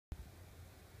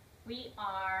We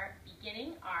are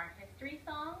beginning our history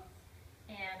songs,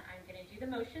 and I'm going to do the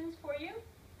motions for you.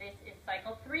 This is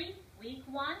cycle 3, week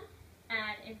 1,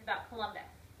 and it's about Columbus.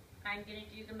 I'm going to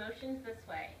do the motions this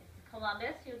way. It's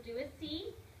Columbus, you'll do a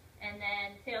C, and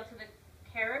then sail to the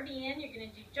Caribbean. You're going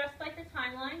to do just like the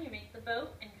timeline. You make the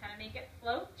boat and kind of make it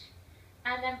float.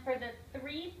 And then for the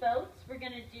 3 boats, we're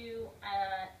going to do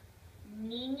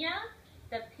Nina,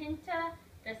 the Pinta,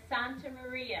 the Santa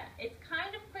Maria. It's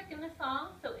kind of quick in the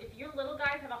song, so if your little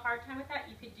guys have a hard time with that,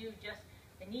 you could do just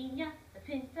the Nina, the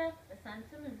Pinta, the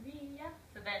Santa Maria.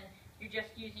 So then you're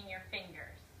just using your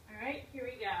fingers. All right, here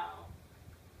we go.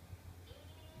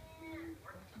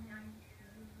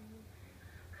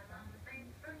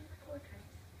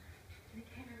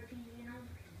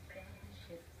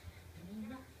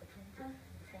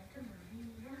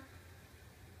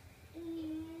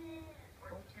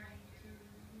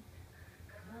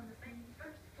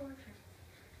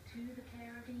 To the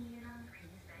Caribbean